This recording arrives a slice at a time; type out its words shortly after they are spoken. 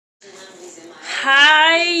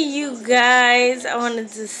Hi, you guys. I wanted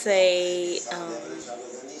to say,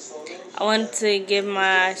 I wanted to give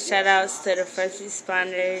my shout outs to the first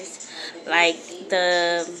responders, like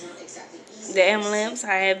the ambulance.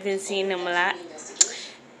 I have been seeing them a lot.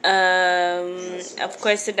 Of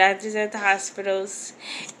course, the doctors at the hospitals,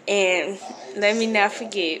 and let me not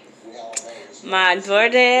forget my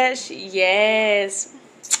DoorDash. Yes,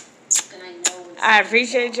 I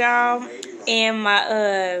appreciate y'all, and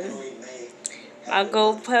my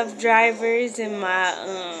GoPuff drivers and my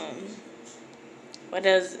what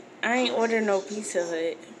else? I ain't ordered no Pizza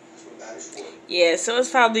Hut. Yeah, so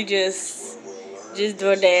it's probably just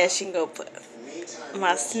DoorDash and GoPuff.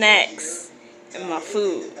 My snacks and my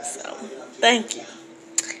food. So thank you.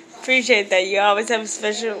 Appreciate that. You always have a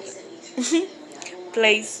special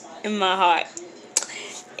place in my heart.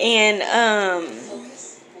 And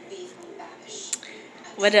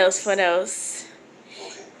what else? What else?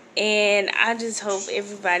 And I just hope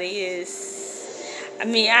everybody is. I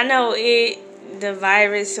mean, I know the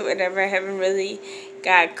virus or whatever haven't really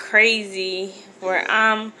got crazy where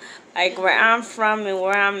I'm from and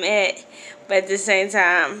where I'm at, but at the same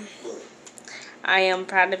time, I am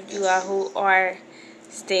proud of you all who are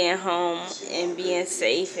staying home and being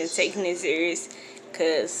safe and taking it serious,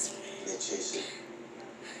 because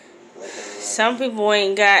some people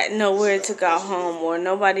ain't got nowhere to go home or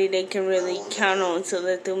nobody they can really count on to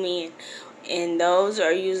let them in. And those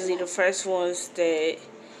are usually the first ones that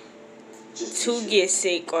to get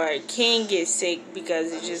sick or can get sick,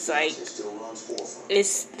 because it's just like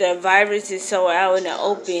the virus is so out in the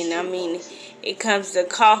open. I mean, it comes to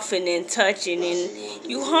coughing and touching, and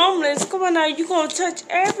you homeless, come on now, you gonna touch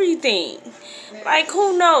everything. Like,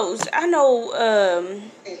 who knows? I know I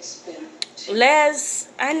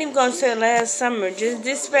ain't even gonna say last summer, just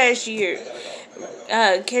this past year,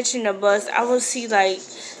 catching a bus, I would see like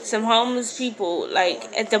some homeless people like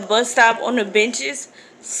at the bus stop on the benches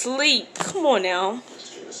sleep. Come on now.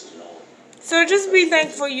 So just be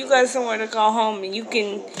thankful you got somewhere to call home, and you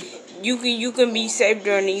can be safe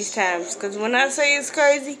during these times. Because when I say it's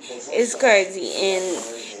crazy, it's crazy. And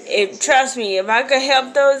trust me, if I could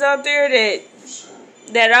help those out there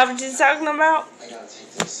that I was just talking about,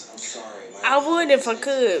 I would if I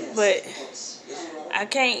could, but I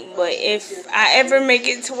can't. But if I ever make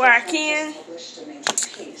it to where I can,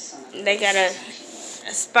 they got a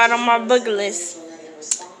spot on my bucket list,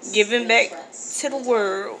 giving back to the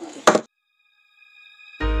world.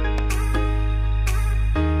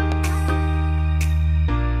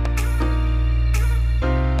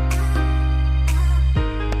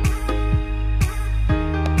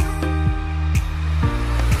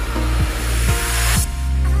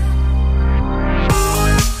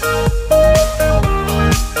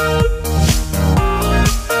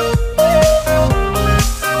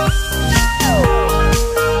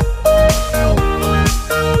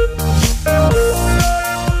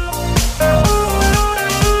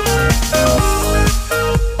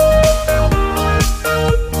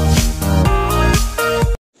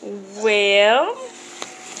 Well,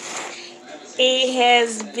 it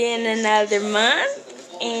has been another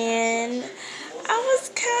month, and I was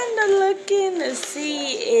kind of looking to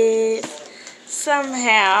see if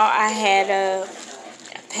somehow I had a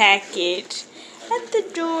package at the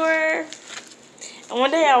door. And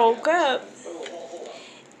one day I woke up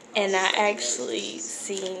and I actually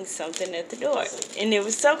seen something at the door, and it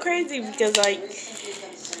was so crazy because like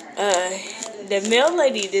the mail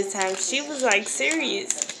lady this time, she was like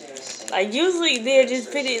serious. Like, usually they'll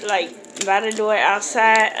just put it, like, by the door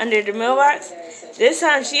outside under the mailbox. This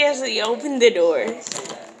time she actually opened the door and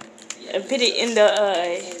put it in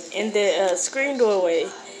the screen doorway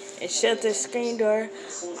and shut the screen door.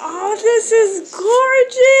 Oh, this is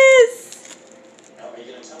gorgeous!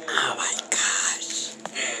 Oh, my gosh.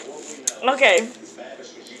 Okay.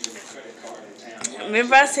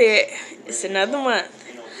 Remember I said it's another month.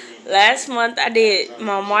 Last month I did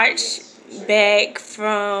my March bag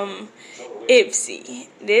from Ipsy.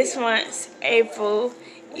 This month's April,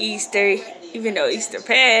 Easter, even though Easter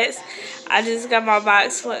passed, I just got my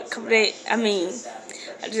box for a couple days. I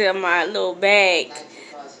just got my little bag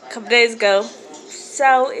a couple days ago.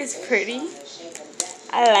 So it's pretty.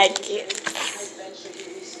 I like it.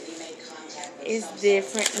 It's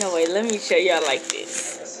different. No, wait, let me show y'all like this.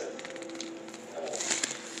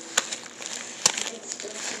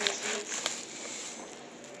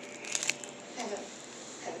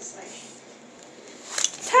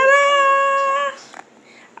 Ta-da!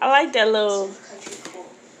 I like that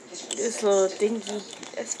this little thingy.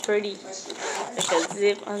 That's pretty. Like a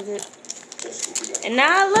zip, unzip. And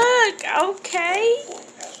now look, okay.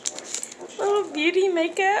 Little beauty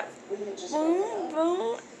makeup. Boom,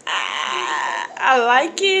 boom. Ah, I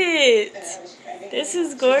like it. This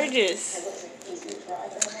is gorgeous.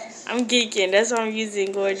 I'm geeking. That's why I'm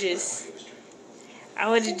using gorgeous. I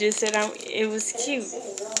would have just said it was cute.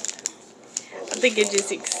 I think it's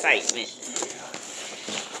just excitement.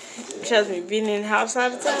 Trust me, being in the house all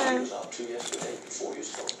the time.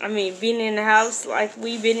 I mean, being in the house like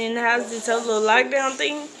we've been in the house this whole little lockdown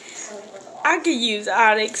thing. I could use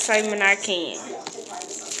all the excitement I can.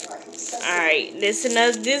 Alright, this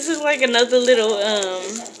is like another little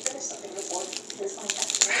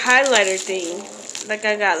highlighter thing like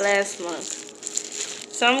I got last month.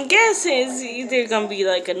 So I'm guessing it's either gonna be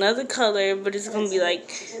like another color, but it's gonna be like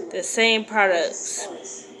the same products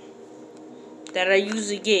that I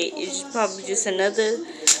usually get. It's probably just another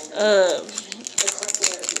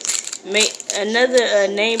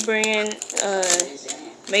name brand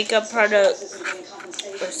makeup product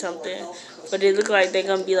or something. But it look like they're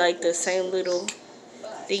gonna be like the same little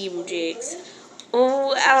thingamajigs.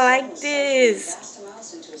 Oh, I like this.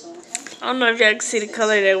 I don't know if y'all can see the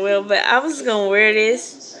color that well, but I was gonna wear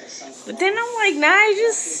this. But then I'm like, nah, I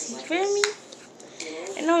just, you feel me?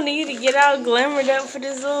 I don't need to get all glamored up for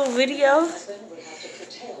this little video.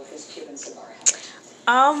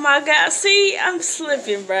 Oh my God, see, I'm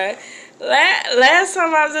slipping, bruh. Last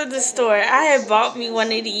time I was at the store, I had bought me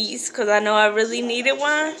one of these because I know I really needed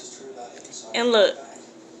one. And look,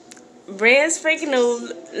 brand spanking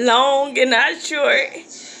new, long and not short.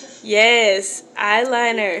 Yes,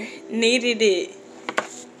 eyeliner, needed it.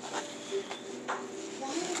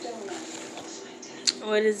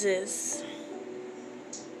 What is this?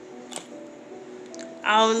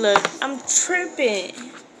 Oh look, I'm tripping.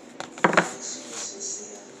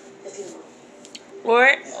 Or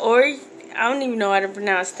I don't even know how to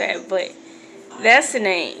pronounce that, but that's the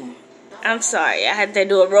name. I'm sorry, I had to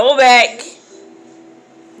do a rollback.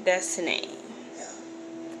 That's the name.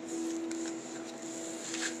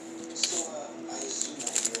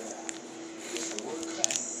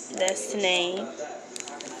 That's the name.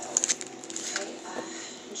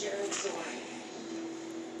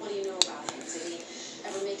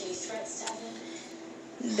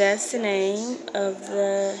 That's the name of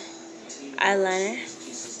the eyeliner.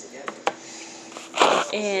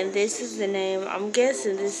 And this is the name. I'm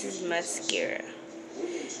guessing this is mascara.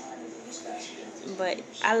 But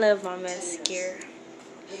I love my mascara.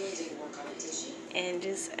 And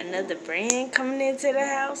just another brand coming into the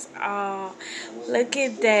house. Oh, look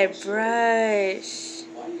at that brush.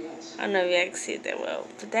 I don't know if y'all can see it that well,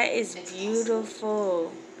 but that is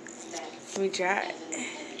beautiful. Let me try it.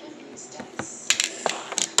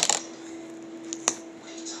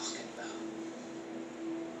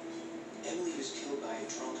 Emily was killed by a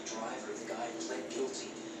drunk driver. The guy was led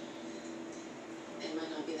guilty. It might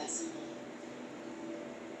not be that simple.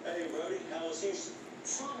 Hey, Brody, how was Houston?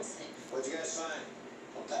 Promising. What'd you guys find?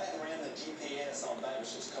 Well, Pat ran the GPS on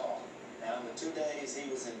Babish's car. Now, in the 2 days he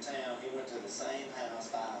was in town, he went to the same house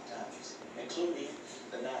 5 times, including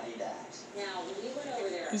the night he died. Now, when we went over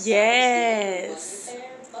there, yes. There,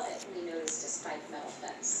 but we noticed a spike metal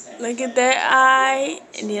fence. Look at that eye,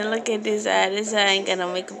 and then look at this eye. This eye ain't got no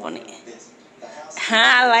makeup on it.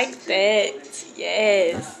 I like that.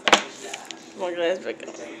 Yes. My glass back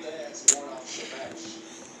up.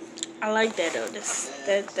 I like that though. That's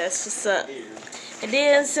what's up. And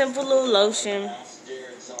then simple little lotion.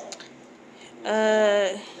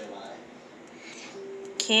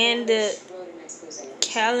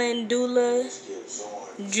 Calendula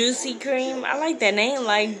Juicy Cream. I like that name,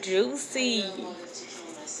 like Juicy.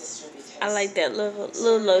 I like that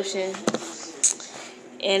little lotion.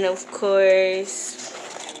 And of course,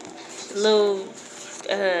 little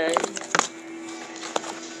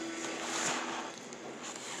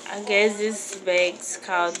I guess this bag's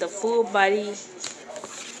called the Full Body.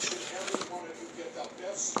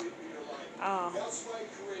 Oh.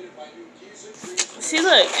 See,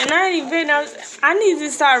 look, and I ain't even know. I need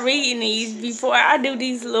to start reading these before I do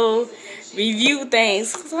these little review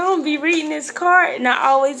things. Cause I don't be reading this card, and I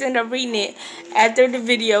always end up reading it after the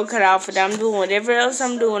video cut off, and I'm doing whatever else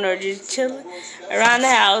I'm doing, or just chilling around the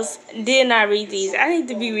house. Then I read these. I need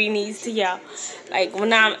to be reading these to y'all, like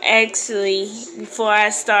when I'm actually before I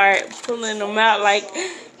start pulling them out. Like,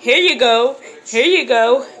 here you go,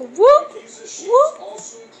 whoop, whoop.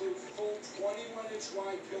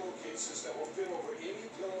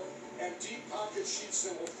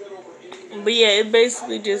 But yeah, it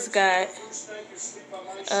basically just got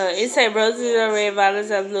it said roses are red, violets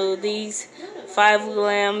are blue. These 5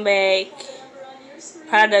 glam bag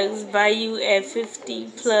products by you at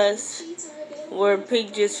 50+ were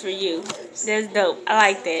picked just for you. That's dope. I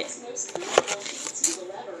like that.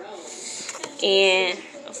 And,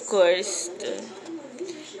 of course, the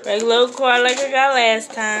regular car like I got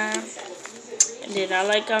last time. And then I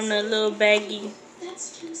like on the little baggie.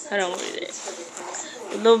 Hold on with it.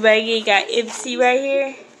 The little baggie got Ipsy right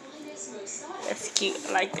here. That's cute.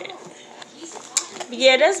 I like that. But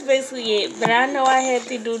yeah, that's basically it. But I know I had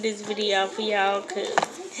to do this video for y'all because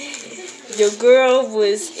your girl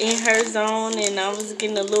was in her zone and I was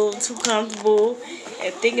getting a little too comfortable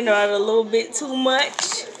and thinking about it a little bit too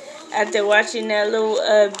much after watching that little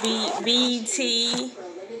BET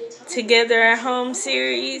Together at Home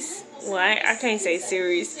series. Well, I can't say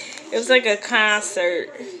series. It was like a concert,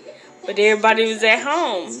 but everybody was at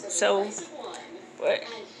home. So, what?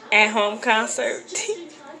 At home concert,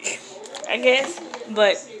 I guess.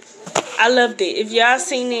 But I loved it. If y'all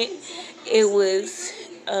seen it, it was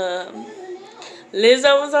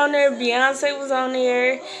Lizzo was on there, Beyonce was on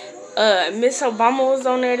there, Miss Obama was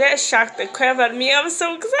on there. That shocked the crap out of me. I was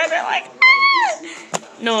so excited, like, ah!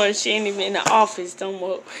 Knowing she ain't even in the office no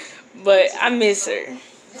more. But I miss her.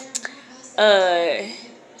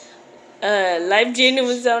 Life Jenny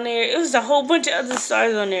was on there. It was a whole bunch of other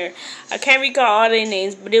stars on there. I can't recall all their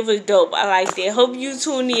names, but it was dope. I liked it. Hope you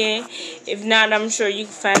tune in. If not, I'm sure you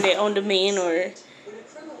can find it on demand or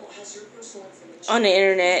on the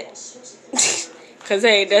internet. Cause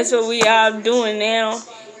hey, that's what we are doing now.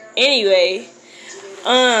 Anyway,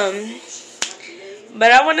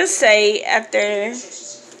 but I want to say after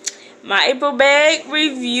my April bag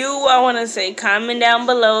review, I want to say comment down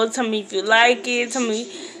below. Tell me if you like it. Tell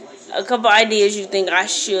me a couple ideas you think I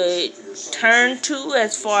should turn to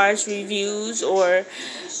as far as reviews, or a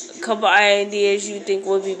couple ideas you think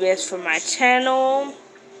would be best for my channel.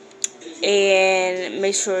 And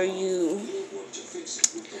make sure you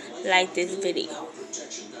like this video.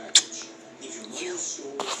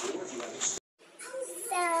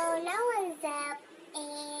 So that was up,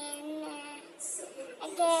 and I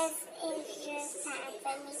guess it's just time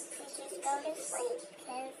for me to just go to sleep,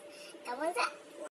 because that was up.